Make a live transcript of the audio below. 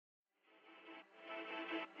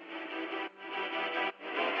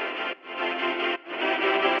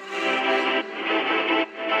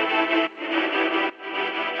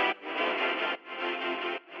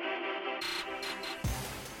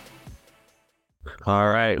All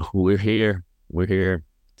right, we're here. We're here.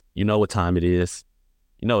 You know what time it is.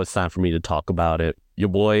 You know it's time for me to talk about it. Your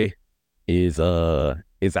boy is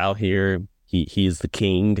out here. He's the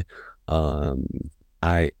king. Um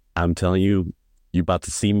I'm telling you, you about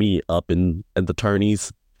to see me up in the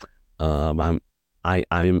tourneys. I'm I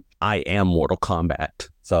am Mortal Kombat.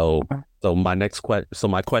 So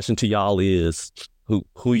my question to y'all is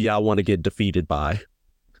who y'all want to get defeated by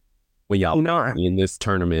when y'all what? in this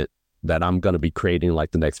tournament that I'm gonna be creating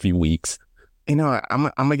like the next few weeks. What? I'm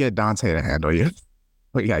gonna get Dante to handle you.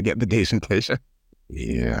 But you gotta get the Dacian.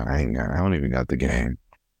 Yeah, I don't even got the game.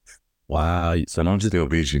 Wow, so And I'm still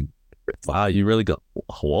beat you. wow, you really go.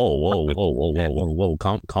 Whoa.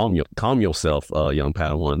 Calm yourself, young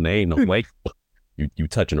Padawan. There ain't no way. You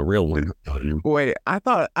touching a real one. Wait, I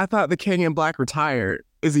thought the King in Black retired.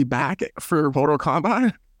 Is he back for Mortal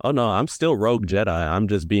Kombat? Oh no, I'm still Rogue Jedi. I'm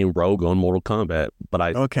just being rogue on Mortal Kombat,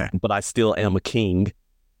 Okay. but I still am a king.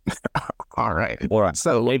 All right. Or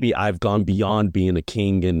So maybe I've gone beyond being a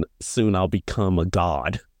king, and soon I'll become a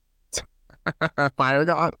god. Fire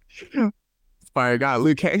God. Fire God,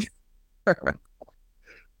 Liu Kang.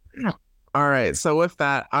 All right. So with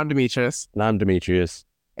that, I'm Demetrius, And I'm Demetrius,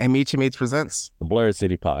 and Meet Meets presents. the Blurred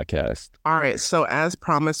City Podcast. All right. So as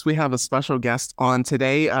promised, we have a special guest on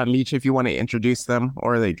today. Meech, if you want to introduce them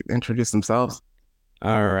or they introduce themselves.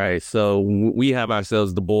 All right, so we have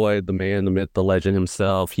ourselves the boy, the man, the myth, the legend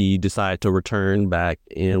himself. He decided to return back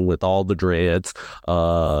in with all the dreads.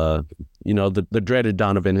 The dreaded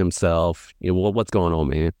Donovan himself. What's going on,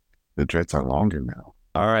 man? The dreads are longer now.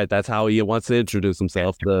 All right, that's how he wants to introduce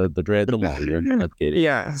himself. The dread, the longer. Let's get it.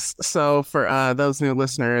 Yes. So for those new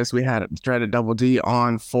listeners, we had Dreaded Double D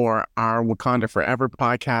on for our Wakanda Forever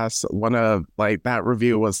podcast. One of that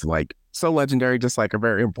review was so legendary, just like a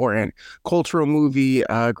very important cultural movie,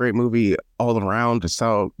 great movie all around.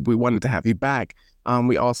 So we wanted to have you back.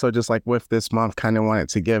 We also just with this month kind of wanted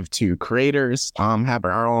to give to creators, having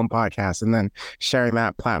our own podcast and then sharing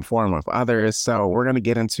that platform with others. So we're going to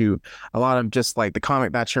get into a lot of just the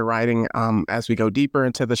comic that you're writing as we go deeper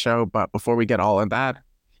into the show. But before we get all in that,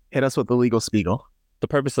 hit us with the legal spiegel. The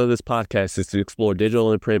purpose of this podcast is to explore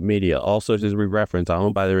digital and print media. All sources we reference are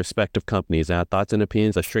owned by their respective companies, and our thoughts and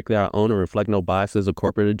opinions are strictly our own and reflect no biases or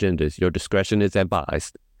corporate agendas. Your discretion is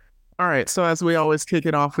advised. All right, so as we always kick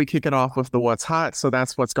it off with the what's hot. So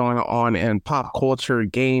that's what's going on in pop culture,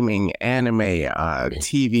 gaming, anime,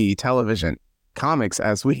 TV, television, comics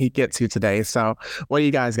as we get to today. So what do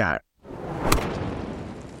you guys got?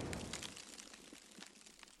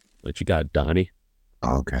 What you got, Donnie?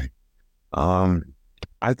 Okay.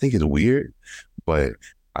 I think it's weird, but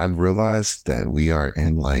I've realized that we are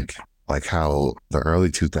in like how the early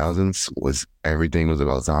 2000s was everything was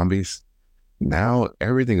about zombies. Now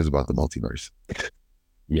everything is about the multiverse.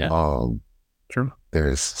 Yeah. True.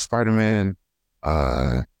 There's Spider-Man,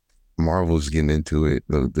 Marvel's getting into it.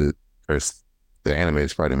 There's the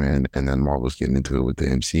animated Spider-Man, and then Marvel's getting into it with the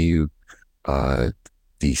MCU.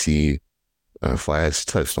 DC, Flash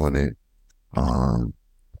touched on it.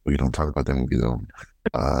 We don't talk about that movie though.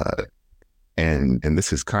 And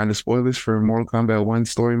this is kind of spoilers for Mortal Kombat 1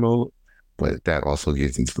 story mode, but that also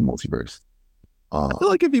gets into the multiverse. I feel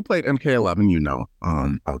like if you played MK11,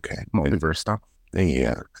 Okay. multiverse stuff.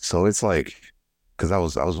 Yeah. So it's because I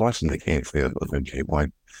was watching the gameplay of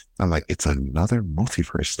MK1. I'm like, it's another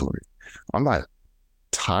multiverse story. I'm not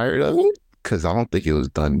tired of it because I don't think it was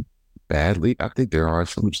done badly. I think there are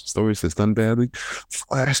some stories that's done badly.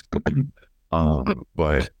 Flash.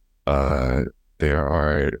 But there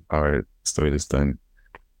are stories that's done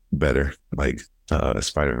better, like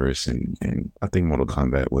Spider-Verse and I think Mortal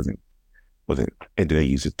Kombat wasn't and they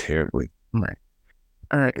use it terribly. Right.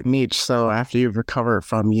 All right, Meech. So after you've recovered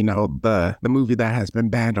from, the movie that has been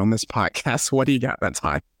banned on this podcast, what do you got that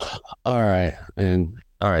time? All right.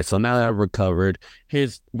 So now that I've recovered,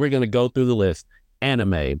 we're gonna go through the list.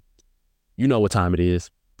 Anime. You know what time it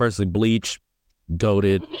is. Firstly, Bleach,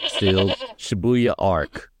 Goated, still Shibuya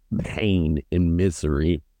Arc, Pain and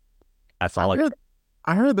Misery. That's all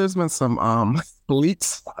I heard there's been some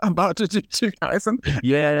leaks about Jujutsu Kaisen.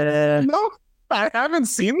 Yeah. No, I haven't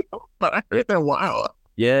seen them, but I heard they're wild.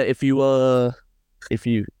 Yeah, if you've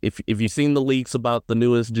seen the leaks about the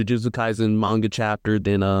newest Jujutsu Kaisen manga chapter,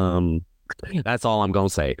 then that's all I'm gonna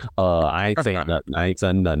say. I ain't saying nothing. I ain't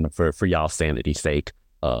saying nothing for y'all sanity's sake.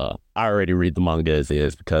 I already read the manga as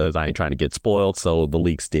is because I ain't trying to get spoiled, so the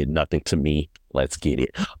leaks did nothing to me. Let's get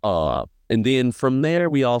it. And then from there,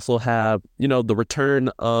 we also have, the return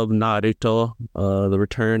of Naruto, the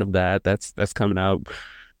return of that's coming out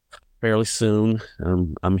fairly soon.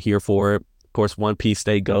 I'm here for it. Of course, One Piece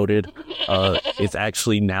stay goated. It's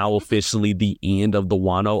actually now officially the end of the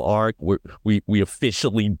Wano arc. We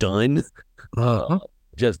officially done.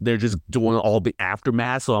 They're just doing all the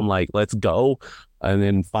aftermath. So I'm like, let's go. And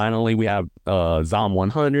then finally we have Zom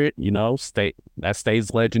 100. That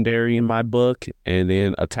stays legendary in my book. And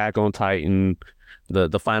then Attack on Titan,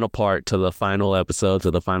 the final part to the final episode,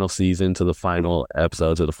 to the final season, to the final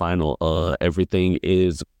episode, to the final everything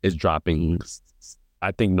is dropping.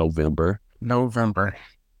 I think November.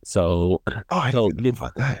 So I don't know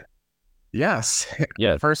about that. Yes.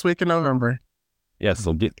 Yeah. First week in November. Yeah. So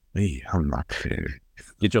I'm not prepared.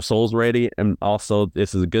 Get your souls ready, and also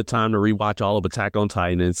this is a good time to rewatch all of Attack on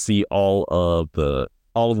Titan and see all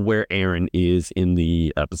of where Eren is in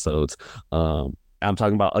the episodes. I'm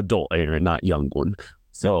talking about adult Eren, not young one.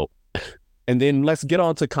 So, and then let's get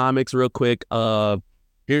on to comics real quick.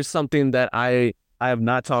 Here's something that I have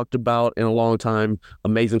not talked about in a long time.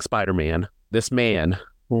 Amazing Spider-Man. This man,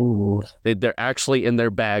 they're actually in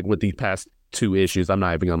their bag with these past 2 issues. I'm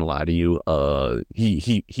not even gonna lie to you.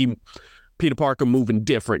 He Peter Parker moving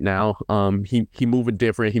different now. He moving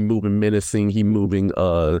different. He moving menacing. He moving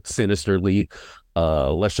sinisterly.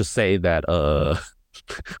 Let's just say that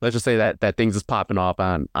that things is popping off.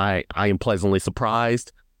 I am pleasantly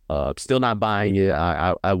surprised. Still not buying it.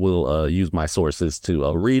 I will use my sources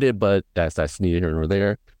to read it, but that's neither here nor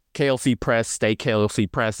there. KLC Press, stay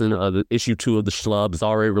KLC Pressing. The issue 2 of the Schlub is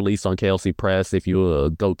already released on KLC Press. If you're a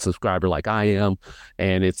GOAT subscriber like I am,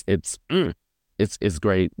 and it's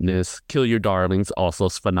greatness. Kill Your Darlings, also a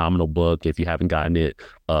phenomenal book. If you haven't gotten it,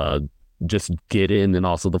 just get in. And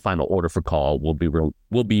also the final order for Call will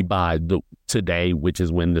be by today, which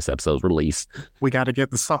is when this episode is released. We got to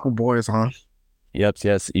get the Supple Boys on. Yep,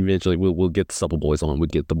 yes. Eventually, we'll get the Supple Boys on. We'll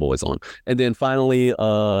get the boys on, and then finally,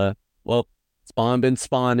 Spawn been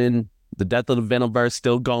spawning. The Death of the Venomverse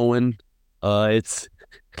still going. It's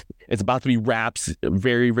about to be wraps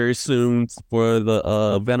very, very soon for the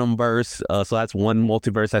Venomverse. So that's one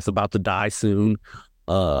multiverse that's about to die soon.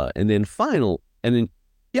 And then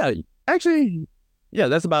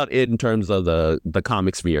that's about it in terms of the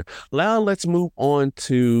comic sphere. Now let's move on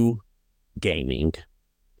to gaming.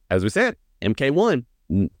 As we said, MK1.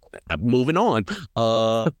 Moving on.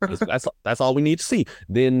 That's all we need to see.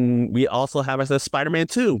 Then we also have Spider-Man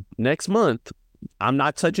 2 next month. I'm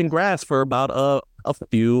not touching grass for about a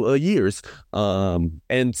few years.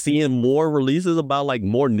 And seeing more releases about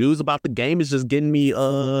more news about the game is just getting me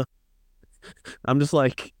I'm just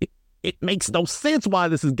like, it makes no sense why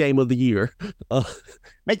this is game of the year.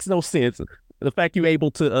 Makes no sense. The fact you're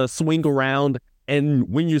able to swing around, and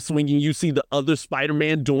when you're swinging, you see the other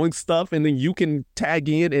Spider-Man doing stuff, and then you can tag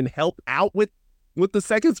in and help out with the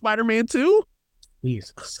second Spider-Man too.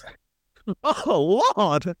 Jesus. Oh,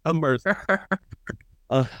 Lord have mercy.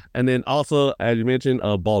 And then also, as you mentioned,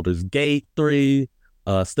 Baldur's Gate 3.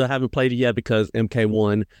 Still haven't played it yet because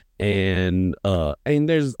MK1, and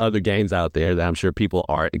there's other games out there that I'm sure people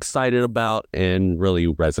are excited about and really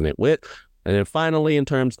resonate with. And then finally, in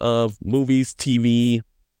terms of movies, TV,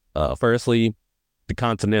 firstly, The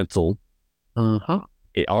Continental.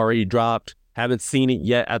 It already dropped. Haven't seen it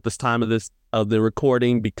yet at this time of the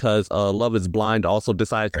recording because Love Is Blind also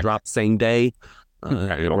decided to drop the same day.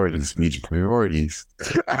 Priorities.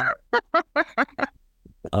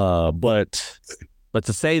 But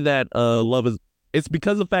to say that it's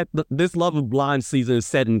because of the fact that this Love Is Blind season is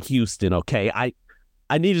set in Houston. Okay, I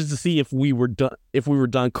needed to see if we were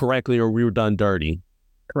done correctly or we were done dirty.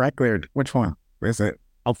 Correctly, or which one is it?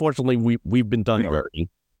 Unfortunately, we've been done dirty.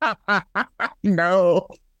 No.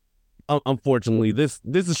 Unfortunately, this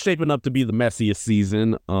is shaping up to be the messiest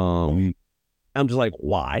season. I'm just like,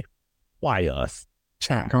 why us?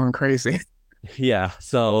 Chat going crazy. Yeah.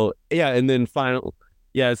 So yeah, and then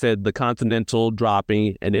I said The Continental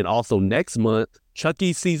dropping, and then also next month,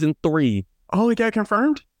 Chucky season 3. Oh, it got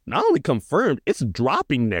confirmed? Not only confirmed, it's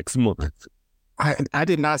dropping next month. I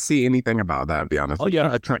did not see anything about that, to be honest. Oh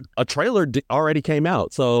yeah, a trailer already came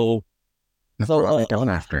out. So going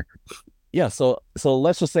after. Yeah, so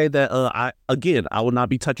let's just say that I will not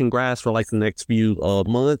be touching grass for the next few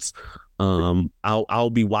months. I'll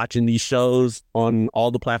be watching these shows on all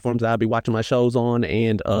the platforms that I'll be watching my shows on,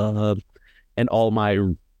 and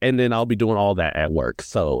then I'll be doing all that at work.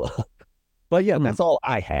 So, but yeah, that's all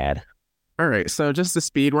I had. All right, so just a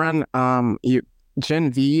speed run.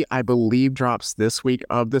 Gen V, I believe, drops this week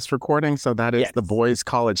of this recording. So that is the Boys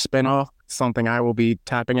College spinoff, something I will be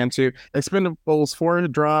tapping into. Expendables 4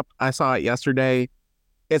 dropped. I saw it yesterday.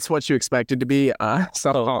 it's what you expect it to be.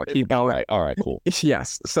 So I'll keep going. All right, cool.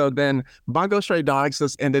 Yes. So then Bungo Stray Dogs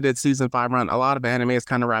just ended its season 5 run. A lot of anime is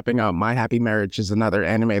kind of wrapping up. My Happy Marriage is another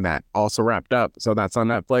anime that also wrapped up. So that's on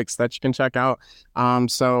Netflix that you can check out.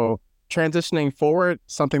 So transitioning forward,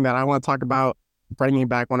 something that I want to talk about, bringing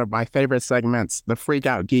back one of my favorite segments, the Freak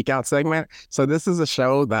Out Geek Out segment. So this is a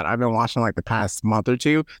show that I've been watching like the past month or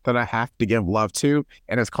two that I have to give love to,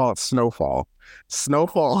 and it's called Snowfall.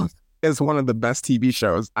 Snowfall is one of the best TV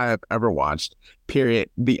shows I have ever watched, period.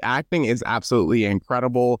 The acting is absolutely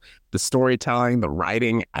incredible. The storytelling, the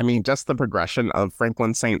writing, I mean, just the progression of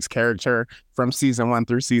Franklin Saint's character from season 1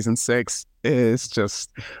 through season 6 is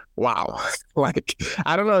just, wow. Like,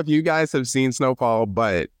 I don't know if you guys have seen Snowfall,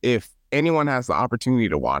 but if anyone has the opportunity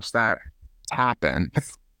to watch that, tap in.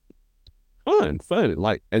 Fun.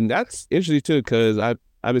 Like, and that's interesting too, because I've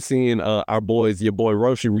been seeing your boy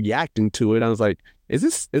Roshi reacting to it. I was like, is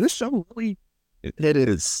this show really? It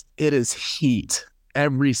is heat.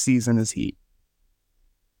 Every season is heat.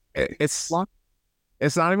 It's not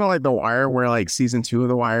even like The Wire, where like season 2 of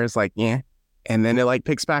The Wire is like, yeah, and then it like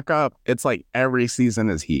picks back up. It's like every season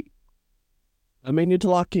is heat. I may need to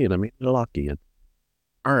lock in.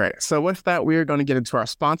 All right. So with that, we are going to get into our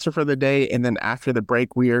sponsor for the day. And then after the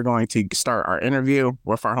break, we are going to start our interview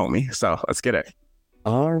with our homie. So let's get it.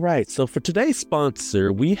 All right. So for today's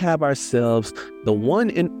sponsor, we have ourselves the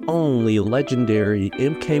one and only legendary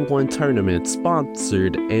MK1 tournament,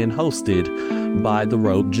 sponsored and hosted by the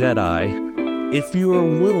Rogue Jedi. If you are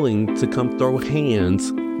willing to come throw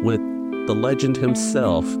hands with the legend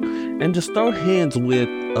himself and just throw hands with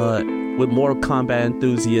Mortal Kombat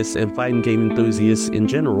enthusiasts and fighting game enthusiasts in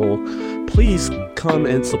general, please come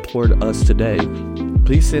and support us today.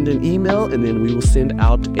 Please send an email, and then we will send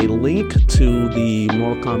out a link to the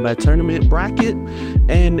Mortal Kombat tournament bracket,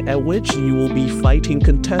 and at which you will be fighting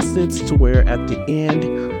contestants to where at the end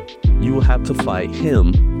you will have to fight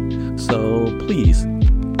him. So please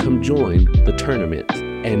come join the tournament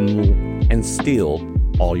and steal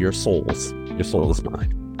all your souls. Your soul is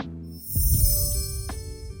mine.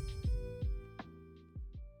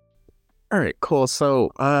 All right, cool. So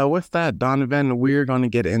with that, Donovan, we're going to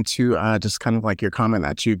get into just kind of like your comment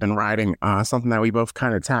that you've been writing, something that we both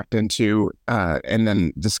kind of tapped into, and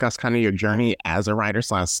then discuss kind of your journey as a writer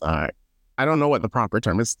slash, I don't know what the proper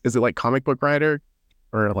term is. Is it like comic book writer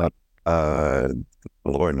or like?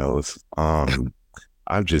 Lord knows.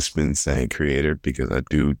 I've just been saying creator because I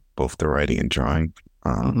do both the writing and drawing.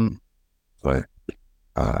 But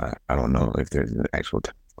I don't know if there's an actual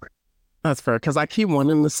term for it. That's fair, because I keep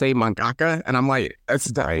wanting to say mangaka, and I'm like, it's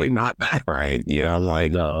definitely not that. Right. Yeah, I'm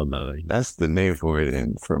like, No. that's the name for it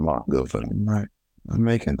and for manga, but I'm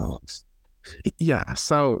making those. Yeah.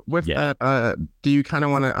 So with that, do you kind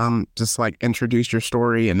of want to just like introduce your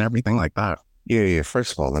story and everything like that? Yeah.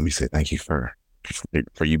 First of all, let me say thank you for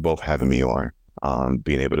you both having me on,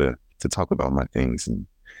 being able to talk about my things. And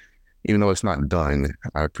even though it's not done,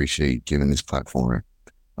 I appreciate giving this platform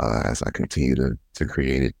as I continue to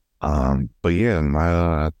create it. But yeah,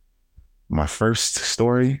 my first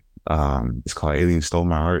story, it's called Alien Stole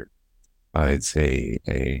My Heart. It's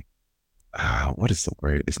what is the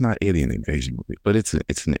word? It's not alien invasion movie, but it's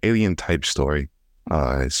an alien type story.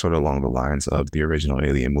 It's sort of along the lines of the original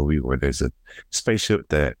Alien movie, where there's a spaceship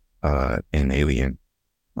that an alien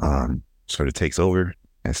sort of takes over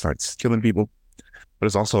and starts killing people. But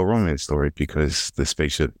it's also a romance story because the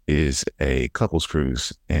spaceship is a couples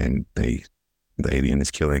cruise, and the alien is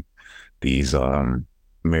killing these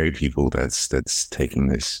married people that's taking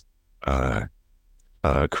this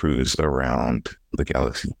cruise around the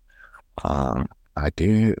galaxy. I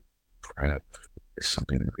did prep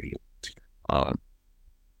something to read.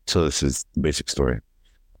 So this is the basic story.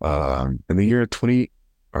 In the year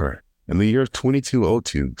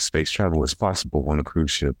 2202, space travel is possible on a cruise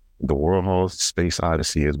ship. The Warhol Space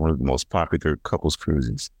Odyssey is one of the most popular couples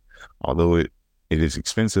cruises. Although it is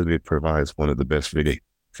expensive, it provides one of the best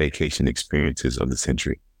vacation experiences of the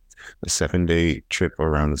century. A 7-day trip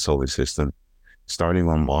around the solar system, starting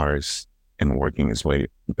on Mars and working its way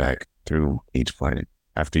back through each planet.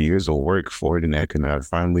 After years of work, Ford and Eckernard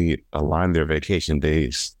finally aligned their vacation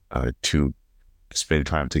days to spend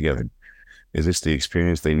time together. Is this the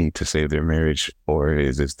experience they need to save their marriage, or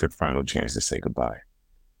is this their final chance to say goodbye?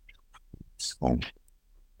 So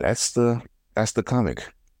that's the comic.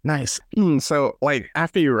 Nice. So, like,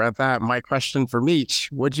 after you read that, my question for Meech,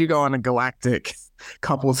 would you go on a galactic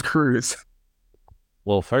couples cruise?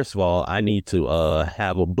 Well, first of all, I need to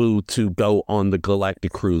have a boo to go on the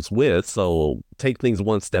galactic cruise with. So take things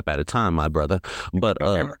one step at a time, my brother. But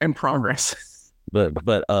in progress. But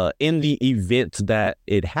in the event that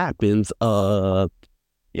it happens,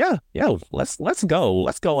 yeah, let's go.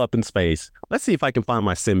 Let's go up in space. Let's see if I can find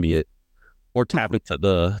my symbiote or tap into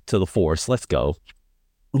the force. Let's go.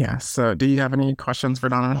 Yeah. So, do you have any questions for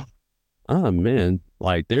Donovan? Oh man,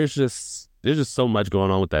 like there's just so much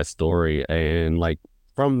going on with that story, and like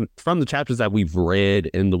from the chapters that we've read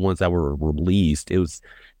and the ones that were released, it was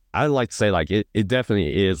I like to say like it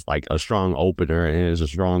definitely is like a strong opener and it's a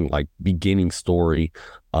strong like beginning story.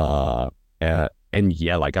 And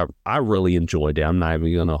yeah, like I really enjoyed it. I'm not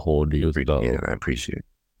even gonna hold you. So Yeah, I appreciate it.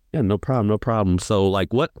 yeah, no problem, no problem. So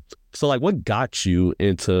like what got you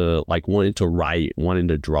into like wanting to write, wanting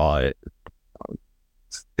to draw it?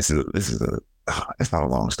 This is a it's not a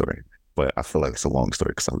long story, but I feel like it's a long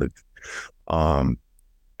story because I lived. Um,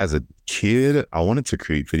 as a kid, I wanted to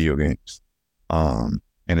create video games.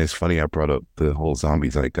 And it's funny I brought up the whole zombie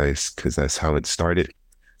zeitgeist because that's how it started.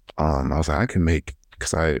 I was like, I can make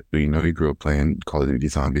because we grew up playing Call of Duty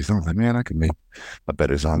Zombies. And I was like, man, I can make a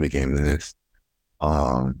better zombie game than this.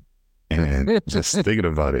 Um, and just thinking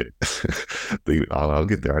about it, I'll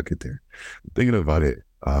get there. I'll get there. Thinking about it,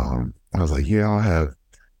 I was like, yeah, I'll have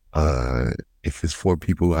if it's four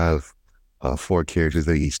people, I have four characters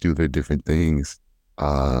that each do their different things.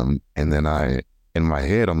 And then in my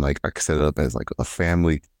head, I'm like, I could set it up as like a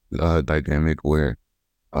family dynamic where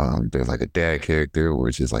there's like a dad character,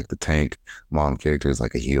 which is like the tank. Mom character is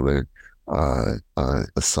like a healer. A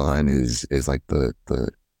son is like the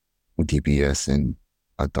DPS, and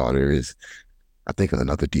a daughter is, I think,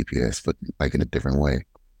 another DPS, but like in a different way,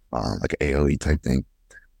 like an AOE type thing,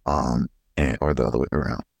 and or the other way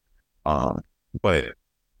around. Um, but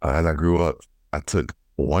as I grew up, I took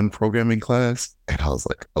one programming class, and I was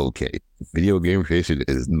like, okay, video game creation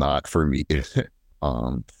is not for me.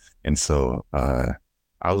 um, and so I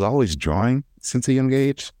was always drawing since a young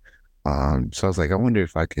age. So I was like, I wonder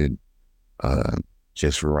if I could uh,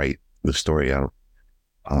 just write the story out,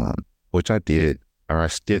 um, which I did, or I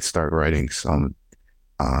did start writing some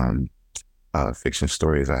um, fiction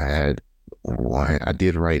stories. I had one, I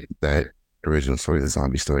did write that original story, the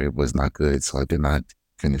zombie story. It was not good, so I did not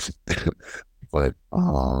finish it. But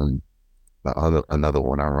another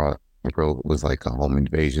one I wrote was like a home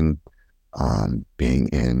invasion, being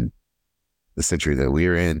in the century that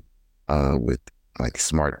we're in, with like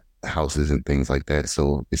smart houses and things like that.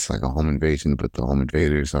 So it's like a home invasion, but the home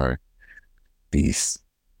invaders are these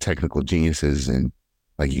technical geniuses, and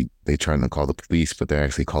like they trying to call the police, but they're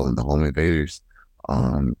actually calling the home invaders.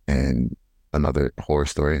 And another horror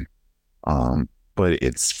story. But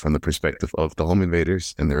it's from the perspective of the home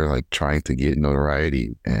invaders, and they're like trying to get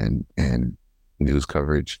notoriety and news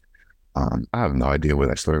coverage. I have no idea where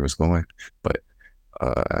that story was going, but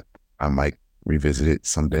I might revisit it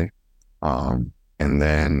someday. And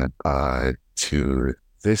then to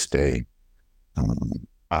this day,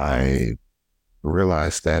 I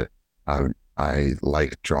realized that I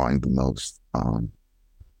like drawing the most.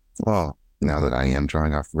 Well, now that I am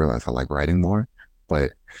drawing, I've realized I like writing more,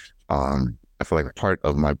 but I feel like part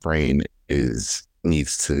of my brain needs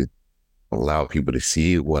to allow people to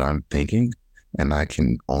see what I'm thinking, and I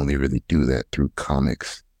can only really do that through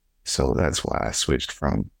comics. So that's why I switched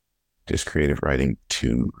from just creative writing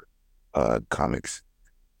to comics.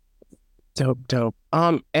 Dope, dope.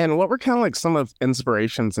 And what were kind of like some of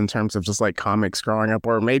inspirations in terms of just like comics growing up,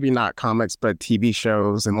 or maybe not comics, but TV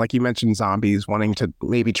shows, and like you mentioned, zombies, wanting to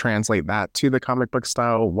maybe translate that to the comic book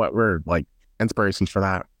style. What were like inspirations for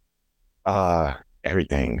that?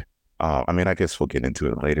 Everything. I mean, I guess we'll get into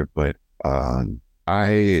it later, but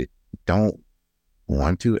I don't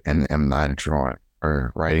want to and am not drawing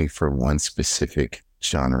or writing for one specific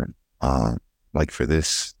genre. Like for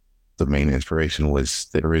this, the main inspiration was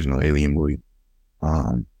the original Alien movie.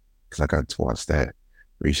 Because I got to watch that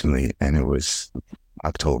recently, and it was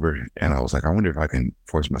October, and I was like, I wonder if I can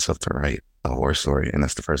force myself to write a horror story, and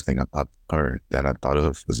that's the first thing that I thought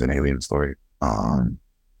of was an alien story.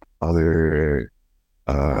 Other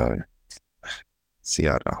see,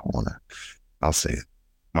 I don't wanna. I'll say it.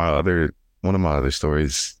 One of my other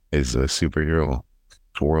stories is a superhero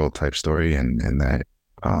world type story, and that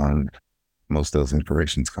most of those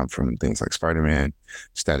inspirations come from things like Spider-Man,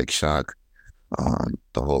 Static Shock,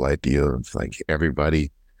 the whole idea of like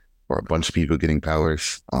everybody or a bunch of people getting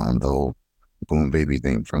powers, the whole Boom Baby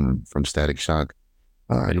thing from Static Shock.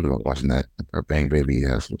 I grew up watching that, or Bang Baby,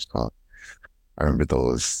 that's what it's called. I remember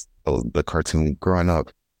the cartoon growing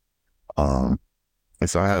up. And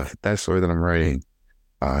so I have that story that I'm writing,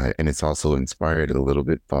 and it's also inspired a little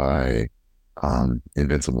bit by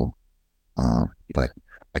Invincible. But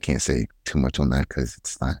I can't say too much on that because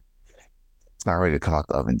it's not ready to come out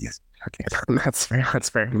the oven yet. I can't. That's fair. That's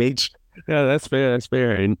fair. Mage. Yeah, that's fair. That's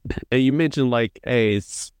fair. And you mentioned like, hey,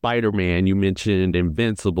 Spider-Man. You mentioned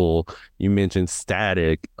Invincible. You mentioned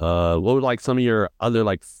Static. What were like some of your other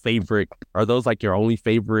like favorite? Are those like your only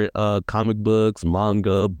favorite comic books,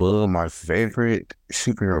 manga, book? My favorite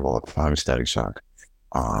superhero of all time is Static Shock.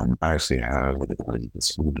 I actually have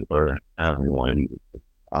or I have one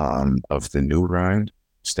of the new run,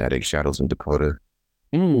 Static Shadows of Dakota.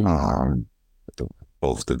 Mm. Um,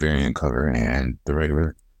 both the variant cover and the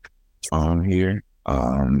regular here.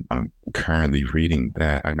 I'm currently reading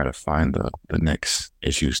that. I gotta find the next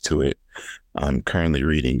issues to it. I'm currently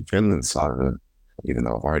reading Vinland Saga, even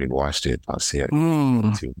though I've already watched it. I'll say it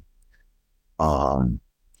Mm. too. Um,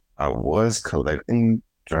 I was collecting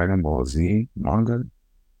Dragon Ball Z manga.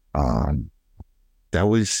 Um, that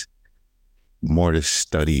was more to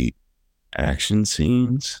study action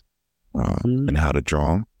scenes and how to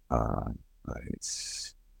draw 'em.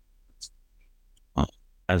 It's uh,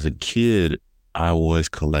 as a kid, I was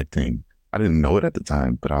collecting. I didn't know it at the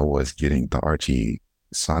time, but I was getting the Archie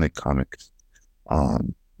Sonic comics.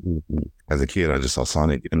 Um, as a kid, I just saw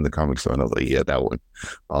Sonic in the comic store, and I was like, "Yeah, that one."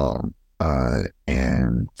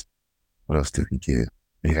 And what else did we get?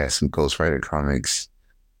 We had some Ghost Rider comics.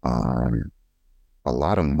 Um, a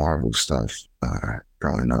lot of Marvel stuff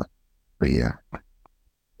growing up. But yeah,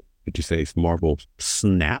 Would you say it's Marvel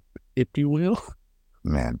Snap, if you will?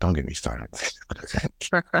 man, don't get me started.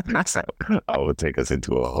 I would take us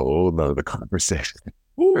into a whole nother conversation.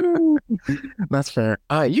 That's fair.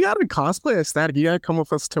 You gotta cosplay as Static. You gotta come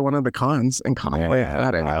with us to one of the cons and cosplay Man,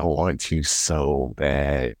 Static. I want to so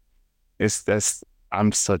bad. That's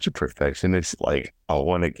I'm such a perfectionist. Like I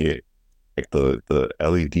want to get like the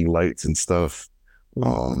LED lights and stuff,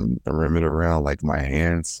 rim it around like my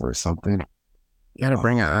hands or something. You gotta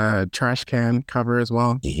bring a trash can cover as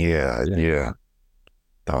well. Yeah.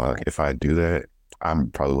 Dog, if I do that,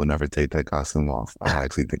 I'm probably will never take that costume off. I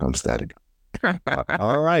actually think I'm Static.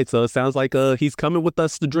 All right. So it sounds like he's coming with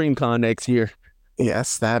us to DreamCon next year. Yes,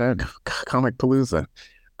 Static Comic Palooza.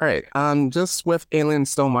 All right. Just with Alien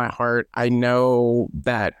Stole My Heart, I know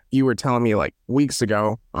that you were telling me like weeks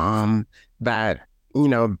ago, that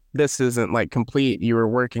this isn't like complete. You were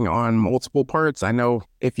working on multiple parts. I know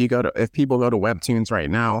if people go to Webtoons right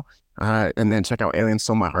now, and then check out Alien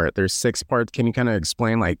Stole My Heart, there's 6 parts. Can you kind of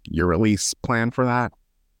explain like your release plan for that?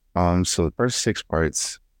 So the first 6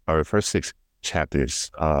 parts, or the first 6 chapters,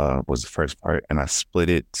 was the first part, and I've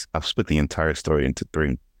split the entire story into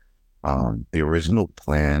 3. The original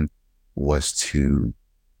plan was to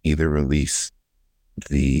either release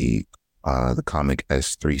the comic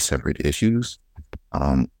as 3 separate issues,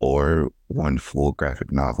 or one full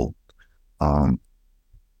graphic novel.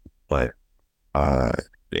 But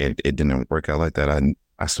it didn't work out like that.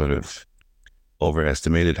 I sort of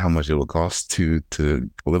overestimated how much it would cost to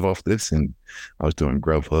live off this, and I was doing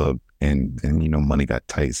Grubhub, and money got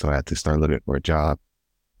tight, so I had to start looking for a job.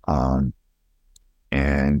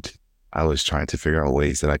 And I was trying to figure out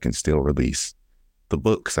ways that I can still release the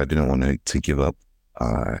book because I didn't want to give up.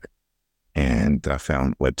 And I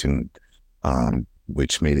found Webtoon,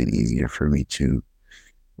 which made it easier for me to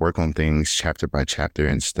work on things chapter by chapter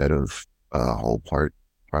instead of whole part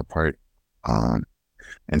by part.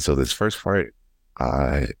 And so this first part,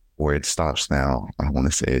 where it stops now, I don't want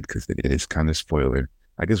to say it because it is kind of spoiler.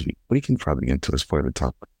 I guess we can probably get into a spoiler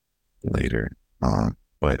talk later.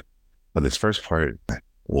 But this first part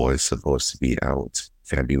was supposed to be out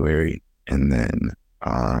February, and then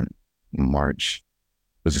March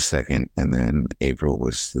was the second, and then April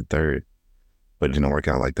was the third. But it didn't work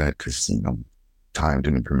out like that because time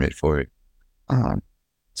didn't permit for it.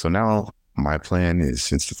 So now my plan is,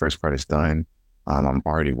 since the first part is done, I'm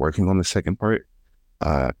already working on the second part.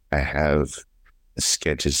 I have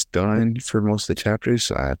sketches done for most of the chapters,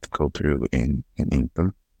 so I have to go through and ink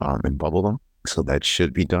them and bubble them. So that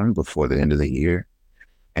should be done before the end of the year.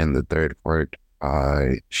 And the third part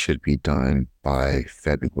should be done by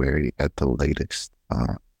February at the latest.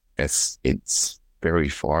 It's very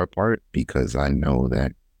far apart because I know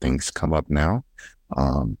that things come up now,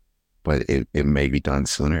 but it may be done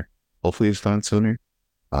sooner. Hopefully it's done sooner,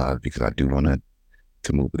 because I do want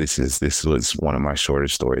to move. This was one of my shorter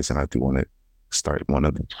stories, and I do want to start one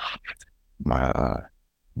of my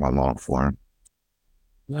long form.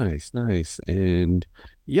 Nice, nice. And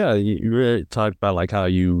yeah, you really talked about like how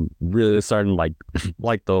you really starting like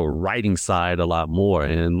like the writing side a lot more.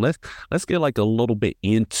 And let's get like a little bit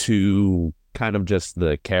into kind of just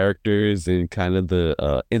the characters and kind of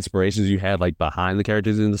the inspirations you had like behind the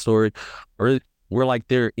characters in the story. Or were like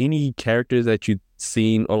there any characters that you'd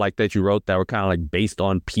seen or like that you wrote that were kind of like based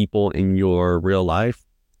on people in your real life?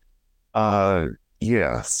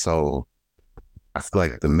 Yeah, so I feel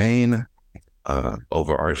like the main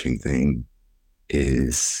overarching thing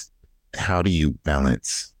is how do you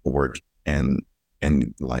balance work and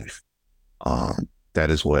life? That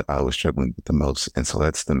is what I was struggling with the most. And so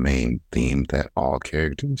that's the main theme that all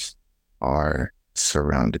characters are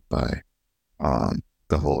surrounded by.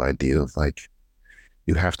 The whole idea of like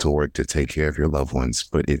you have to work to take care of your loved ones,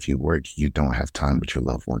 but if you work, you don't have time with your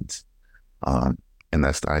loved ones. Um, and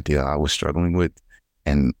that's the idea I was struggling with,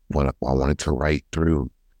 and what I wanted to write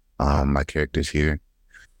through my characters here.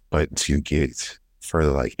 But to get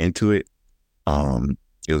further like into it,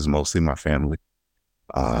 it was mostly my family,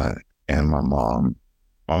 uh, and my mom.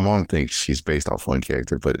 My mom thinks she's based off one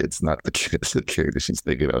character, but it's not the character she's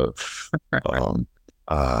thinking of. Um,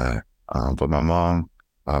 uh, but my mom,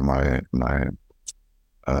 my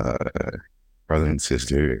uh, brother and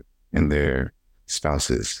sister and their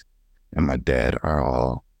spouses and my dad are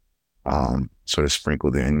all sort of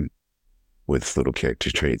sprinkled in with little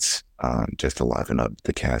character traits just to liven up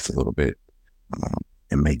the cast a little bit um,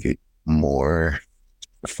 and make it more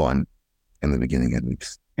fun in the beginning at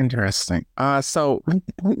least. Interesting. So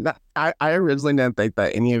I originally didn't think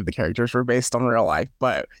that any of the characters were based on real life,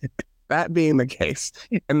 but that being the case,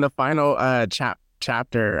 in the final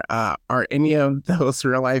chapter, are any of those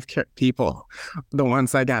real life people the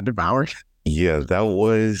ones that got devoured? Yeah, that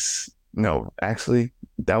was no, actually,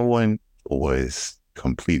 that one was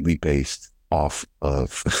completely based off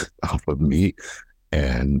of off of me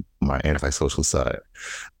and my antisocial side.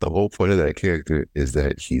 The whole point of that character is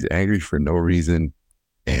that he's angry for no reason,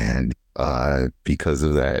 and because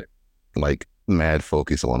of that, like mad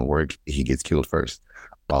focus on work, he gets killed first.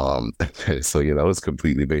 Um, so yeah, that was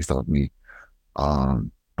completely based off me. Or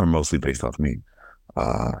mostly based off me.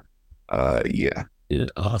 Uh, yeah. Yeah,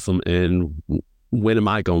 awesome. And when am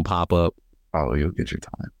I gonna pop up? Oh, you'll get your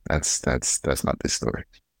time. That's not this story.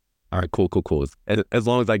 All right, cool, cool, cool. As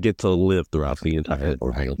long as I get to live throughout the entire.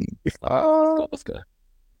 Right. Let's go.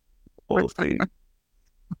 We'll see.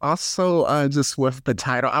 Also, just with the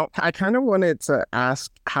title, I kind of wanted to ask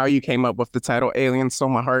how you came up with the title "Alien Stole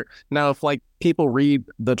My Heart." Now, if like people read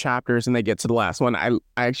the chapters and they get to the last one, I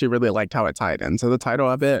actually really liked how it tied into the title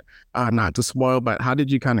of it. Not to spoil, but how did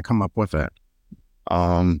you kind of come up with it?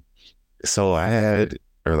 Um, so I had,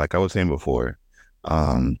 or like I was saying before,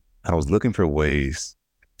 I was looking for ways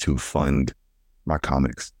to fund my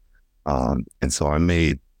comics. And so I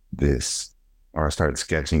made this, or I started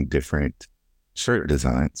sketching different shirt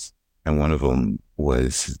designs, and one of them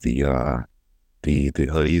was the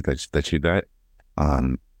hoodie that you got.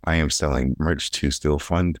 I am selling merch to still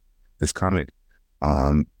fund this comic.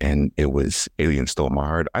 And it was Alien Stole My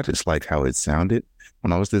Heart. I just like how it sounded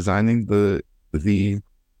when I was designing the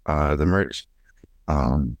merch.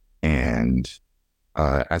 And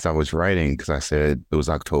as I was writing, because I said it was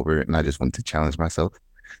October and I just wanted to challenge myself.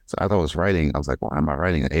 So as I was writing, I was like, why am I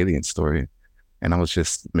writing an alien story? And I was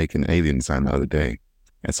just making an alien design the other day.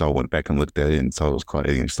 And so I went back and looked at it and saw it was called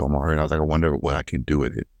Alien Stole My Heart. And I was like, I wonder what I can do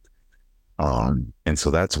with it. And so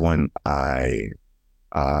that's when I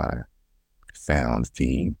found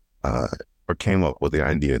or came up with the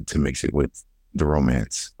idea to mix it with the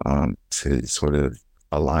romance, to sort of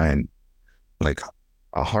align like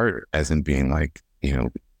a heart as in being like,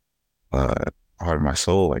 heart of my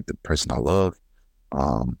soul, like the person I love,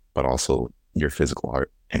 but also your physical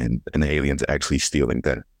heart, and the aliens actually stealing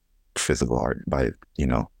that physical heart by,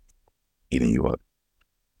 eating you up.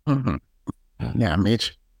 Mm-hmm. Yeah,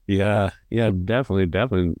 Mitch. Yeah,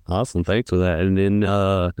 definitely. Awesome. Thanks for that. And then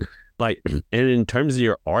and in terms of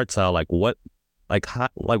your art style, like what, like how,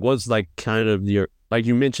 like what's like kind of your, like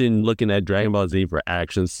you mentioned looking at Dragon Ball Z for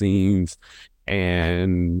action scenes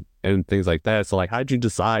and things like that. So like how'd you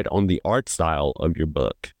decide on the art style of your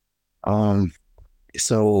book?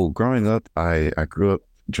 So growing up, I grew up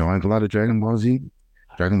drawing a lot of Dragon Ball Z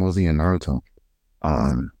and Naruto.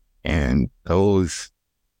 And those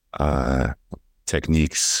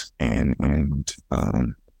techniques and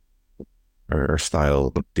or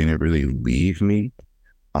style didn't really leave me.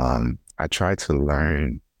 I tried to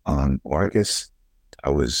learn, or I guess I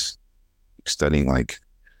was studying, like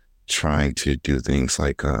trying to do things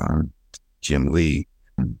like Jim Lee.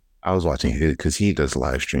 I was watching his, because he does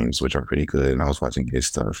live streams, which are pretty good, and I was watching his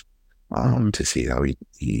stuff to see how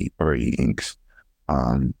he inks.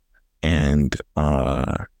 And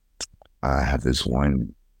I have this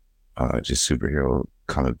one just superhero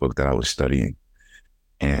comic book that I was studying,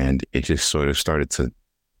 and it just sort of started to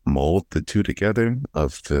mold the two together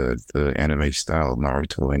of the anime style,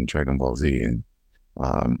 Naruto and Dragon Ball Z, and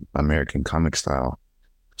American comic style.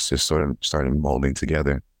 It's just sort of started molding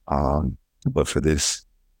together. But for this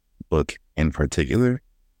book in particular,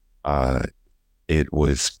 uh, it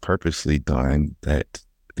was purposely done that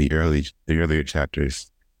the earlier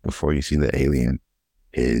chapters before you see the alien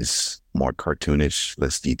is more cartoonish,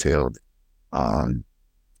 less detailed,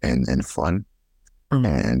 and fun.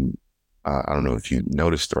 And I don't know if you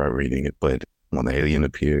noticed or are reading it, but when the alien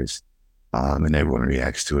appears, and everyone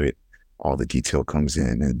reacts to it, all the detail comes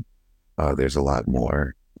in, and there's a lot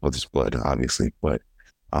more. Well, there's blood, obviously, but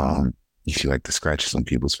you see like the scratches on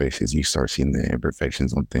people's faces. You start seeing the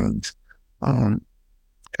imperfections on things.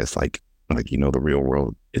 It's like the real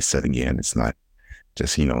world is setting in. It's not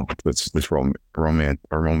just this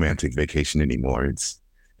romantic vacation anymore. It's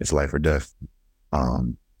life or death.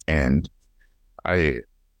 And I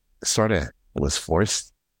sort of was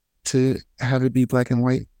forced to have it be black and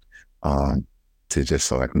white, to just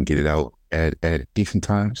so I can get it out at decent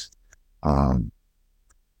times.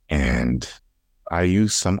 And I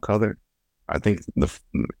use some color. I think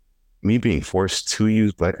me being forced to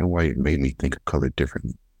use black and white made me think of color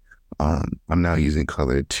differently. I'm now using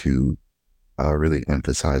color to really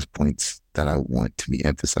emphasize points that I want to be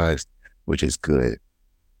emphasized, which is good.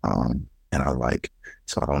 And I like.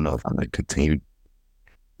 So I don't know if I'm going to continue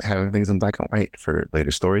having things in black and white for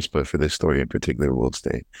later stories, but for this story in particular, we'll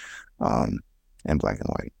stay in black and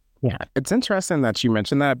white. Yeah, it's interesting that you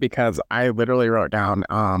mentioned that because I literally wrote down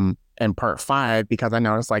in part 5 because I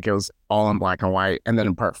noticed like it was all in black and white, and then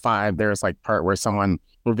in part 5 there's like part where someone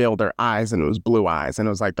revealed their eyes and it was blue eyes, and it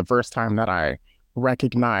was like the first time that I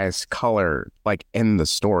recognized color like in the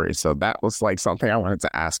story. So that was like something I wanted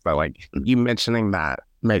to ask, but like you mentioning that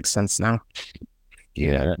makes sense now.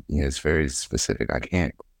 Yeah, it's very specific. I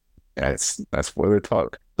can't. That's spoiler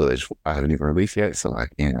talk. So I haven't even released yet, so I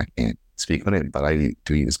can't speak on it. But I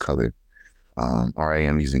do use color, or I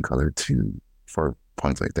am using color for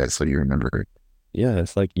points like that, so you remember. Yeah,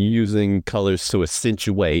 it's like using colors to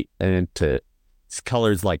accentuate and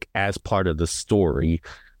colors like as part of the story.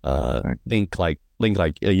 Think like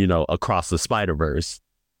Across the Spider-Verse,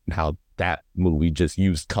 and how that movie just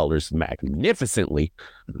used colors magnificently.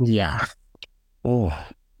 Yeah. Oh,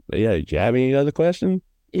 yeah. Do you have any other question?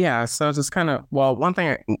 Yeah, so just kind of, one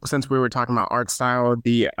thing, since we were talking about art style,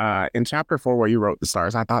 in chapter 4 where you wrote the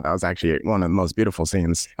stars, I thought that was actually one of the most beautiful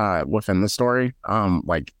scenes within the story.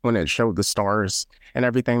 Like when it showed the stars and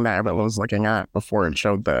everything that everyone was looking at before it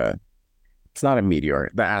showed it's not a meteor,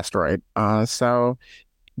 the asteroid. So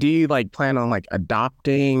do you like plan on like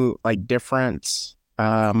adopting like different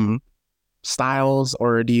styles,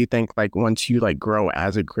 or do you think like once you like grow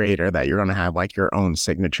as a creator that you're gonna have like your own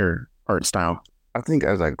signature art style? I think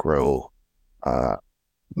as I grow,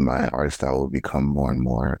 my art style will become more and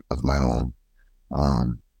more of my own.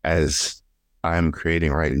 As I'm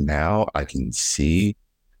creating right now, I can see,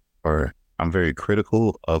 or I'm very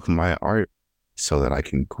critical of my art so that I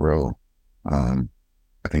can grow. I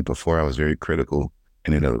think before I was very critical,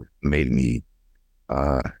 and it made me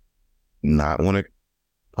not want to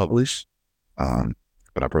publish.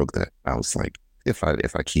 But I broke that. I was like, if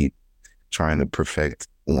I keep trying to perfect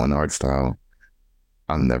one art style,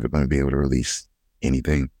 I'm never going to be able to release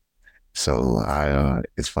anything. So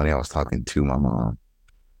it's funny, I was talking to my mom,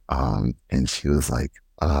 and she was like,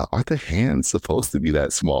 aren't the hands supposed to be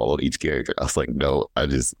that small on each character? I was like, no, I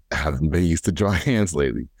just haven't been used to drawing hands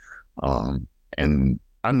lately. And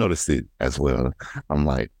I noticed it as well. I'm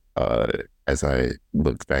like, as I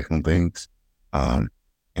looked back on things, and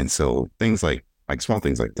so things like small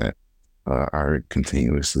things like that are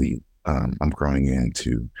continuously, I'm growing in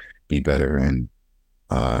to be better and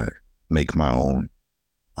make my own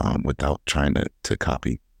without trying to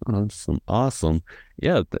copy. Awesome.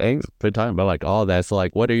 Yeah, thanks for talking about like all that. So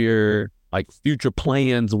like, what are your like future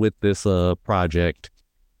plans with this project?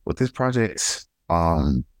 With this project,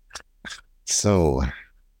 so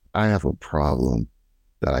I have a problem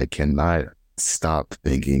that I cannot stop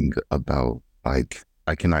thinking about. Like,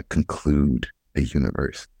 I cannot conclude a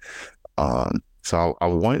universe. So I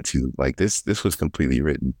wanted to, like, this was completely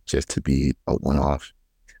written just to be a one-off.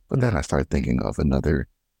 But then I started thinking of another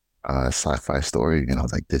sci-fi story, and I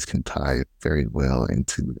was like, this can tie very well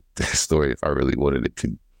into this story if I really wanted it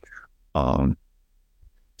to.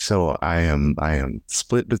 So I am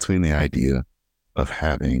split between the idea of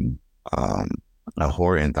having a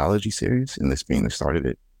horror anthology series, and this being the start of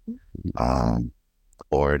it,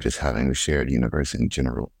 or just having a shared universe in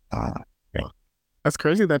general. That's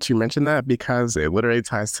crazy that you mentioned that because it literally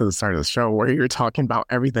ties to the start of the show where you're talking about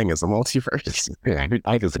everything is a multiverse. Yeah,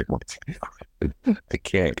 I can say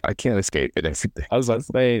I can't escape it. I was about to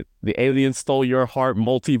say, the alien stole your heart,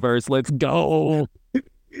 multiverse. Let's go.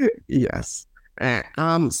 Yes.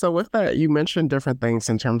 So with that, you mentioned different things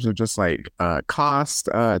in terms of just like cost,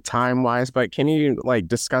 time wise, but can you like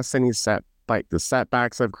discuss any the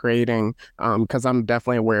setbacks of creating? Because I'm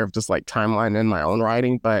definitely aware of just like timeline in my own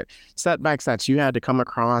writing, but setbacks that you had to come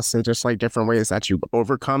across and just like different ways that you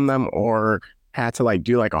overcome them or had to like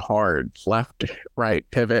do like a hard left right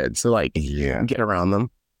pivot to like Yeah. get around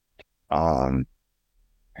them. Um,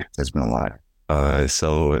 there's been a lot.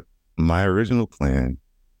 So my original plan,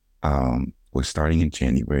 was starting in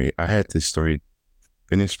January. I had this story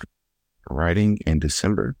finished writing in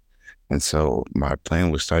December. And so my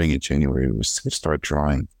plan was starting in January was to start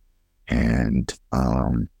drawing and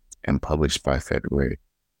publish by February,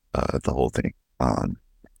 the whole thing.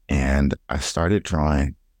 And I started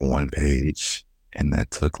drawing one page and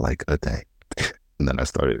that took like a day. And then I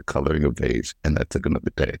started coloring a page and that took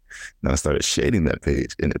another day. And then I started shading that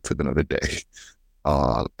page and it took another day.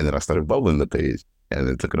 And then I started bubbling the page and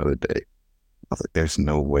it took another day. I was like, there's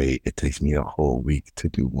no way it takes me a whole week to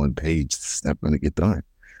do one page. It's not going to get done.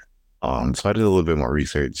 So I did a little bit more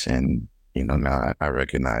research and, now I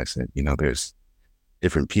recognize that, there's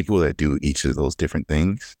different people that do each of those different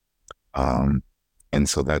things. And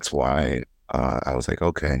so that's why I was like,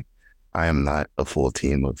 okay, I am not a full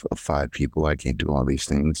team of 5 people. I can't do all these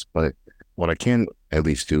things, but what I can at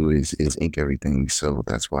least do is ink everything. So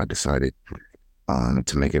that's why I decided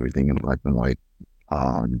to make everything in black and white.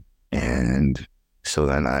 And so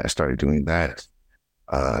then I started doing that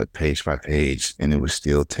page by page, and it was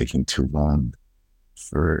still taking too long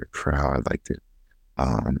for how I liked it.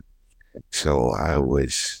 So I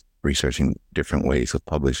was researching different ways of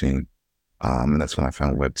publishing, and that's when I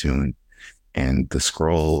found Webtoon and the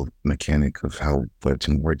scroll mechanic of how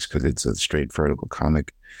Webtoon works, because it's a straight vertical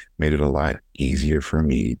comic, made it a lot easier for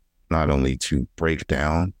me not only to break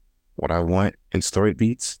down what I want in story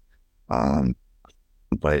beats,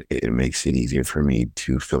 but it makes it easier for me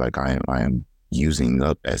to feel like I am using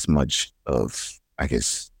up as much of, I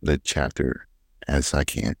guess, the chapter as I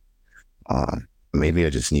can. Maybe I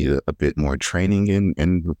just need a bit more training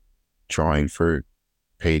in drawing for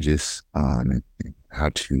pages, and how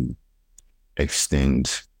to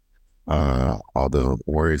extend all the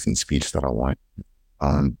words and speech that I want.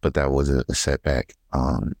 But that was a setback.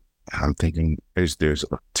 I'm thinking there's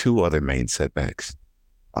 2 other main setbacks.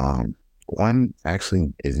 One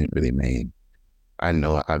actually isn't really main. I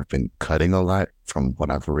know I've been cutting a lot from what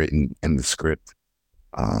I've written in the script.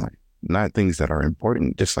 Not things that are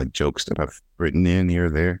important, just like jokes that I've written in here or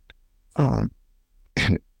there.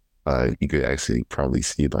 You could actually probably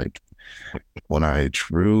see, like, when I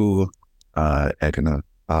drew Ekana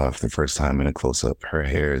for the first time in a close-up, her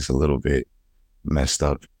hair is a little bit messed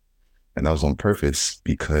up. And that was on purpose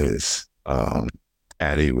because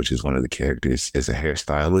Addie, which is one of the characters, is a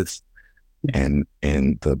hairstylist. And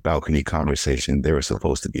in the balcony conversation, there was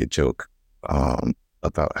supposed to be a joke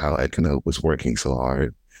about how Ekana was working so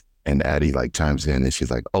hard. And Addie like chimes in and she's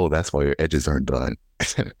like, "Oh, that's why your edges aren't done."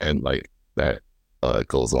 And like that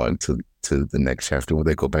goes on to the next chapter where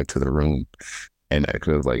they go back to the room. And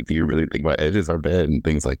Ekana's like, "Do you really think my edges are bad?" And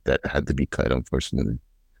things like that had to be cut, unfortunately.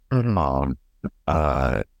 Mm-hmm.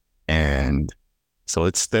 And so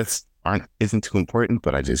isn't too important,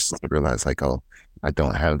 but I just realized like, oh, I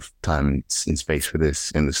don't have time and space for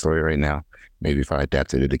this in the story right now. Maybe if I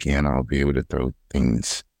adapted it again, I'll be able to throw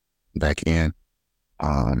things back in.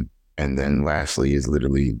 And then lastly is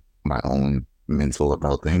literally my own mental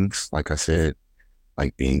about things. Like I said,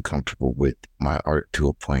 like being comfortable with my art to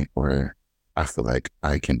a point where I feel like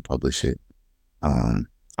I can publish it.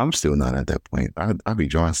 I'm still not at that point. I be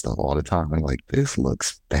drawing stuff all the time. I'm like, this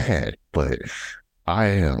looks bad, but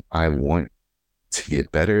I want to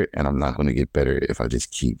get better, and I'm not going to get better if I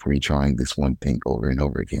just keep retrying this one thing over and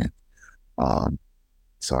over again.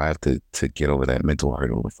 So I have to get over that mental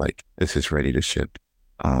hurdle with like, this is ready to ship.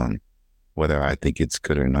 Whether I think it's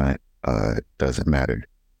good or not, doesn't matter.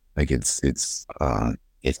 Like it's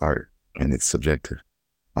art and it's subjective.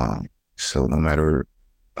 So no matter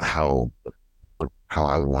how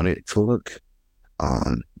I want it to look,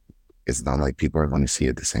 it's not like people are going to see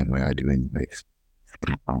it the same way I do anyways.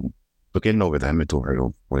 But getting over that mental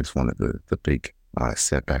hurdle was one of the big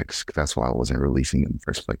setbacks. That's why I wasn't releasing in the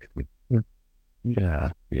first place. Yeah,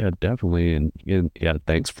 definitely. And yeah,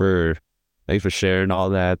 thanks for sharing all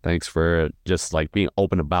that. Thanks for just like being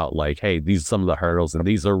open about like, hey, these are some of the hurdles, and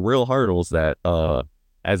these are real hurdles that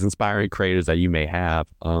as inspiring creators that you may have.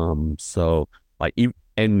 So like,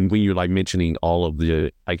 and when you're like mentioning all of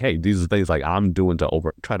the like, hey, these are things like I'm doing to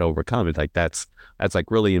try to overcome it. Like that's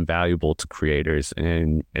like really invaluable to creators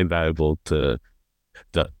and invaluable to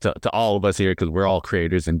all of us here, because we're all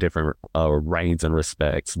creators in different reigns and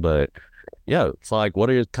respects. But Yeah, it's like, what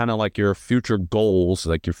are kind of like your future goals,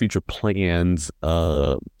 like your future plans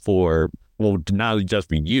for, well, not just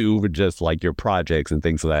for you, but just like your projects and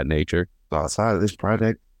things of that nature? So outside of this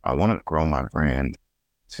project, I want to grow my brand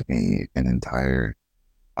to be an entire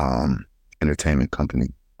um entertainment company.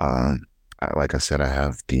 Like I said, I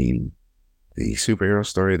have the superhero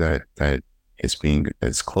story that is being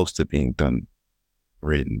is close to being done,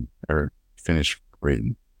 written or finished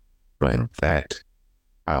written, but that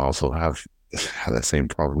I also have that same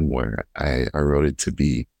problem where I wrote it to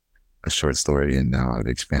be a short story and now I've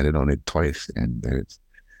expanded on it twice and there's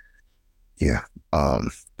yeah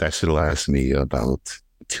that should last me about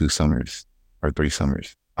 2 summers or 3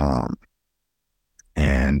 summers.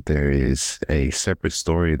 And there is a separate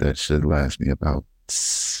story that should last me about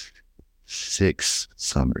 6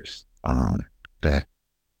 summers. That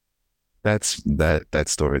that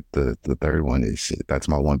story. The third one is that's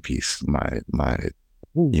my One Piece, my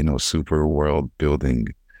super world building,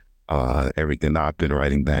 everything. I've been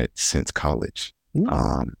writing that since college.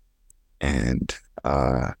 Um, and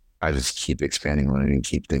I just keep expanding on it and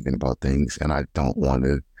keep thinking about things. And I don't want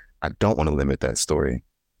to limit that story.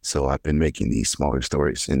 So I've been making these smaller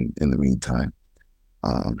stories in the meantime.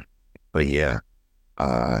 Um, but yeah,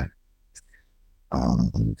 uh,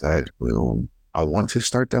 that will, I want to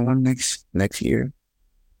start that one next year.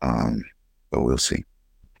 Um, but we'll see.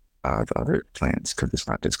 The other plans, because it's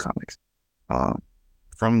not just comics. Um,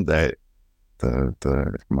 from that,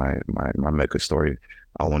 my mega story,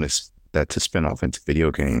 I want that to spin off into video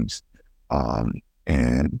games.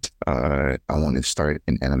 And I want to start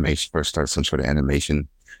an animation or start some sort of animation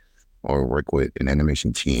or work with an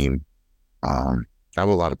animation team. I have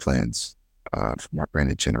a lot of plans for my brand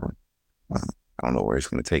in general. I don't know where it's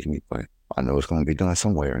going to take me, but I know it's going to be done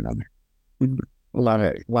some way or another. Love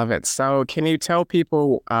it. Love it. So can you tell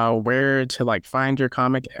people where to like find your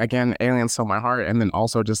comic? Again, Alien Stole My Heart, and then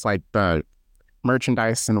also just like the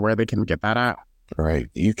merchandise and where they can get that at. Right.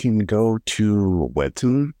 You can go to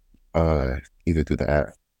Webtoon, either through the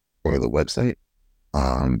app or the website.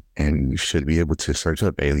 And you should be able to search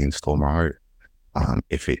up Alien Stole My Heart.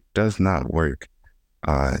 If it does not work,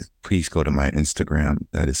 please go to my Instagram.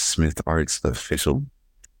 That is Smith Arts Official,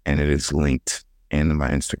 and it is linked in my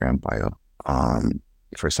Instagram bio.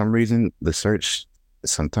 For some reason, the search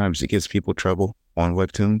sometimes it gives people trouble on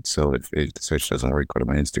Webtoon. So if the search doesn't work, go to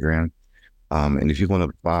my Instagram. And if you want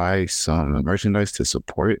to buy some merchandise to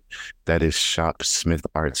support, that is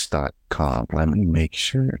shopsmitharts.com. Let me make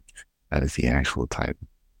sure that is the actual title.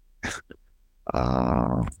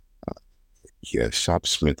 Yeah,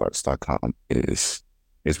 shopsmitharts.com is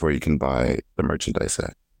where you can buy the merchandise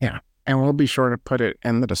at. Yeah. And we'll be sure to put it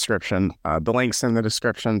in the description, the links in the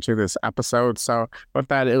description to this episode. So with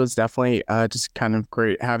that, it was definitely just kind of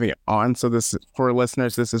great having it on. So this, for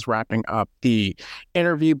listeners, this is wrapping up the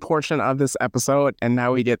interview portion of this episode. And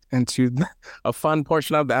now we get into a fun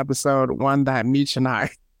portion of the episode, one that Meech and I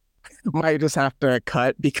might just have to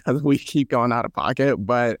cut because we keep going out of pocket,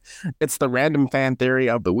 but it's the random fan theory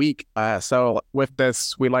of the week. So with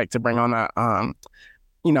this, we like to bring on a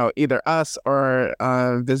either us or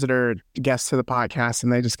a visitor guest to the podcast,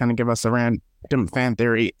 and they just kind of give us a random fan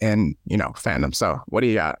theory and, fandom. So what do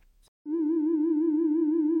you got?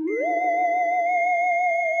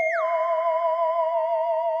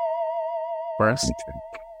 First?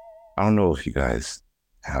 I don't know if you guys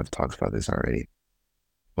have talked about this already,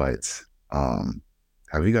 but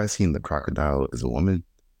have you guys seen the crocodile is a woman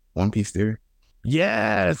One Piece theory?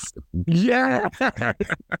 Yes. Yeah.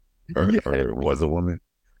 or was a woman?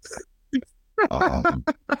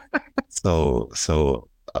 So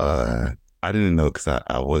I didn't know because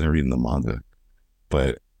I wasn't reading the manga,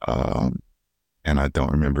 but and I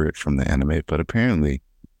don't remember it from the anime, but apparently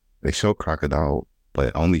they show crocodile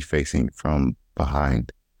but only facing from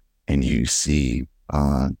behind, and you see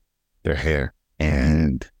their hair,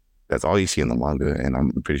 and that's all you see in the manga, and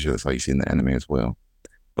I'm pretty sure that's all you see in the anime as well.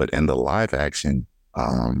 But in the live action,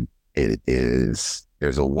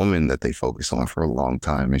 there's a woman that they focus on for a long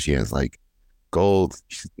time, and she has like gold,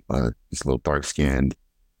 she's a little dark skinned,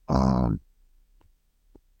 and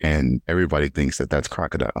everybody thinks that that's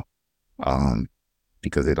crocodile,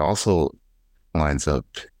 because it also lines up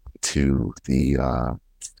to the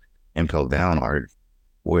Impel Down arc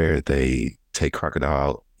where they take crocodile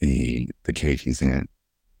out the cage he's in,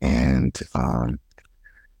 and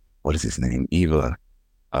what is his name? Eva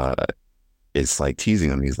is like teasing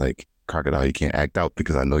him. He's like, crocodile, you can't act out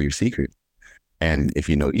because I know your secret. And if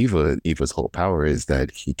you know Eva's whole power is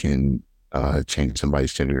that he can change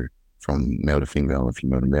somebody's gender from male to female and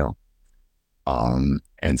female to male.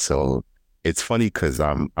 And so it's funny because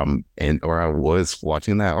I'm in, or I was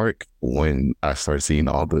watching that arc when I started seeing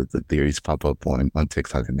all the theories pop up on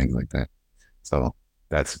TikTok and things like that. So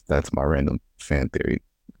that's my random fan theory.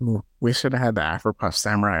 Ooh, we should have had the Afro Puff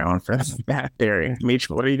Samurai on for that theory. Meech,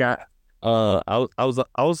 what do you got? I was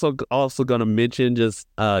also gonna mention just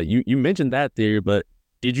you mentioned that theory, but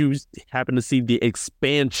did you happen to see the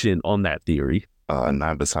expansion on that theory?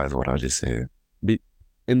 Not besides what I just said.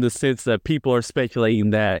 In the sense that people are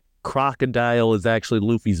speculating that Crocodile is actually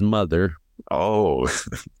Luffy's mother. Oh,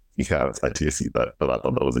 yeah, I did see that, but I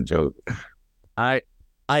thought that was a joke. I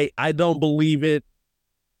don't believe it.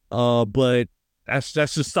 But that's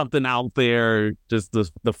just something out there. Just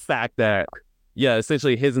the fact that, yeah,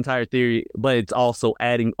 essentially his entire theory, but it's also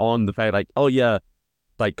adding on the fact like, oh yeah,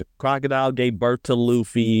 like Crocodile gave birth to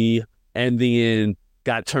Luffy and then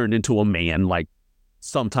got turned into a man like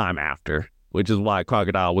sometime after, which is why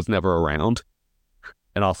Crocodile was never around.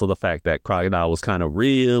 And also the fact that Crocodile was kind of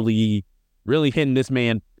really, really hitting this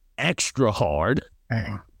man extra hard.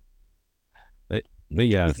 But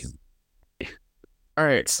yeah. All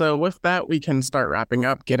right, so with that, we can start wrapping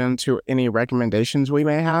up, get into any recommendations we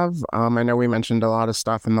may have. I know we mentioned a lot of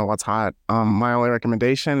stuff in the What's Hot. My only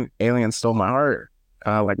recommendation, Alien Stole My Heart.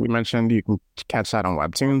 Like we mentioned, you can catch that on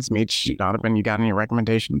Webtoons. Meech, Donovan, you got any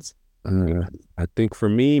recommendations? I think for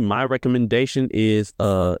me, my recommendation is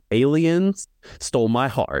Aliens Stole My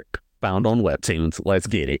Heart, found on Webtoons. Let's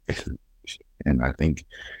get it. And I think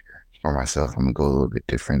for myself, I'm gonna go a little bit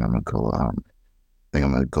different. I'm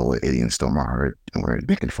gonna go with Alien Stole My Heart, and where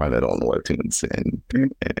you can find that on the Webtoons and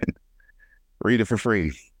read it for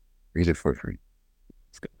free. Read it for free.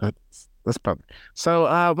 That's perfect. So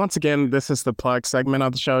once again, this is the plug segment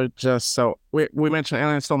of the show. Just so we mentioned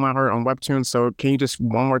Alien Stole My Heart on Webtoons. So can you just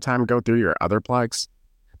one more time go through your other plugs?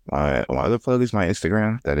 My other plug is my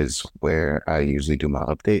Instagram. That is where I usually do my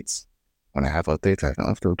updates. When I have updates, I haven't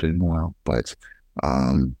uploaded in a while, but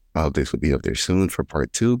my updates will be up there soon for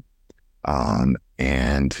part 2.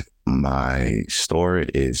 And my store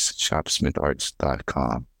is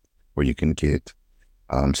shopsmitharts.com, where you can get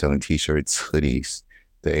selling t-shirts, hoodies.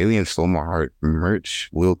 The Alien Stole My Heart merch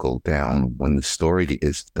will go down when the story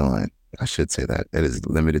is done. I should say that. That is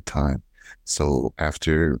limited time. So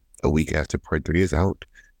after a week after part 3 is out,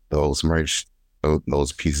 those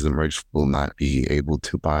pieces of merch will not be able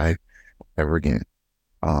to buy ever again.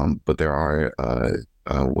 But there are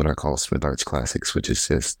what I call Smith Arts Classics, which is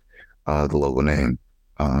just the logo name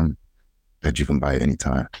that you can buy at any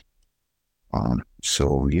time.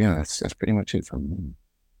 So yeah, that's pretty much it for me.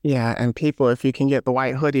 Yeah, and people, if you can get the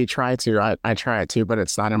white hoodie, try to. I tried to, but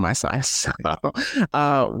it's not in my size.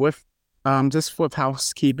 So, with just with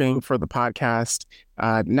housekeeping for the podcast,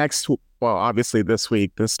 obviously this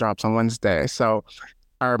week, this drops on Wednesday. So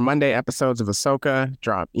our Monday episodes of Ahsoka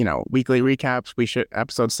drop, weekly recaps.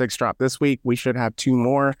 Episode 6 drop this week. We should have 2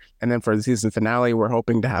 more. And then for the season finale, we're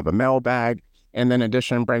hoping to have a mailbag. And then in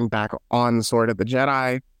addition, bring back on Sword of the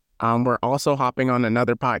Jedi. We're also hopping on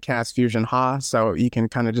another podcast, Fusion Ha, so you can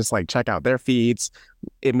kind of just like check out their feeds.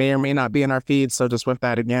 It may or may not be in our feeds, so just with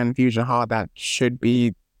that again, Fusion Ha, that should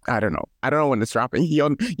be, I don't know when it's dropping.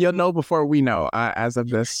 You'll know before we know as of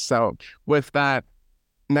this. So with that,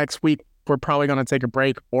 next week we're probably going to take a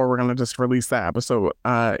break, or we're going to just release that episode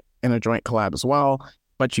in a joint collab as well.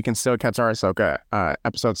 But you can still catch our Ahsoka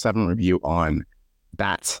episode 7 review on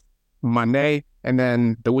that Monday. And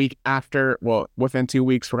then the week after, within 2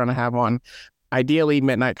 weeks, we're going to have on ideally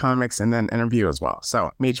Midnight Comics and then interview as well. So,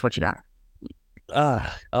 Meech, what you got?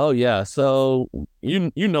 Oh yeah. So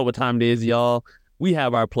you know what time it is, y'all. We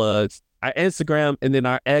have our plugs, our Instagram, and then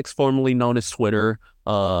our X, formerly known as Twitter.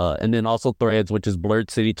 And then also Threads, which is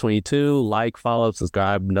Blurred City 22. Like, follow,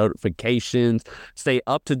 subscribe, notifications. Stay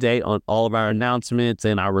up to date on all of our announcements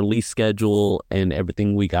and our release schedule and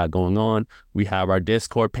everything we got going on. We have our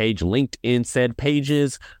Discord page linked in said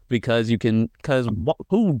pages because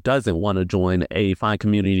who doesn't want to join a fine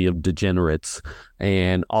community of degenerates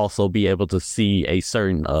and also be able to see a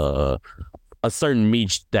certain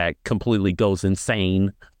Meech that completely goes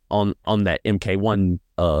insane on that MK1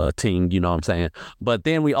 team, you know what I'm saying? But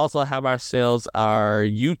then we also have ourselves our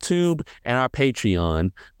YouTube and our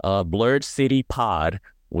Patreon, Blurred City Pod.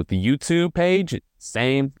 With the YouTube page,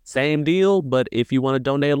 same deal, but if you want to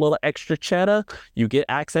donate a little extra cheddar, you get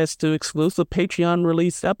access to exclusive Patreon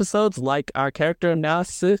released episodes like our character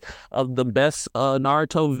analysis of the best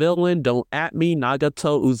Naruto villain, Don't At Me,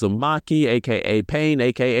 Nagato Uzumaki, aka Pain,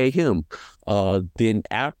 aka him. Then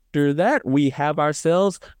after that, we have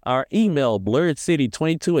ourselves our email,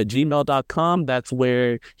 blurredcity22@gmail.com. That's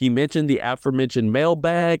where he mentioned the aforementioned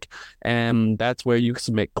mailbag, and that's where you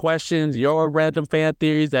submit questions, your random fan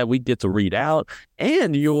theories that we get to read out,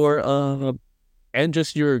 and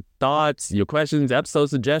just your thoughts, your questions, episode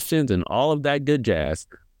suggestions, and all of that good jazz.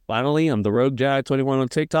 Finally, I'm the Rogue Jedi 21 on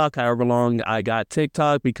TikTok, however long I got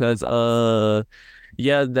TikTok, because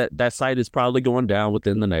yeah, that site is probably going down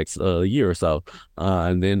within the next year or so.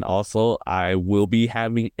 And then also I will be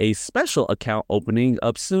having a special account opening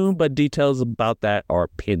up soon, but details about that are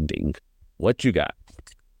pending. What you got?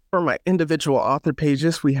 For my individual author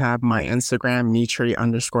pages, we have my Instagram,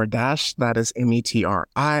 Metri_Dash. That is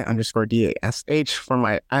METRI_DASH. For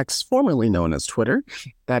my X, formerly known as Twitter,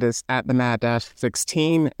 that is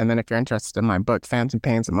 @the_mad-16. And then if you're interested in my book, Phantom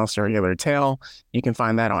Pains: A Most Irregular Tale, you can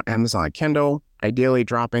find that on Amazon Kindle, ideally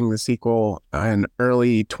dropping the sequel in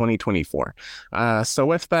early 2024. So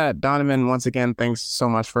with that, Donovan, once again, thanks so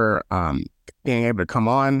much for being able to come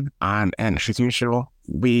on. And as usual,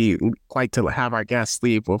 we like to have our guests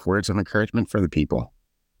leave with words of encouragement for the people.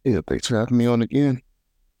 Yeah, thanks for having me on again.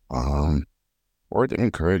 Word of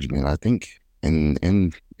encouragement, I think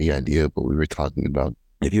in the idea of what we were talking about,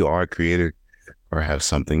 if you are a creator or have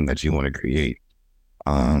something that you want to create,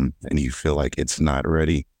 and you feel like it's not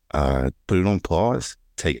ready, put it on pause,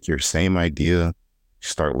 take your same idea,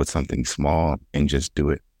 start with something small and just do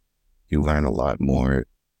it. You learn a lot more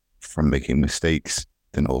from making mistakes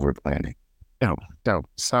than over planning. Dope.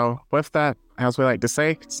 So with that, as we like to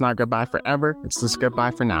say, it's not goodbye forever. It's just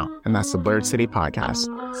goodbye for now. And that's the Blurred City Podcast.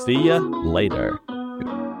 See ya later.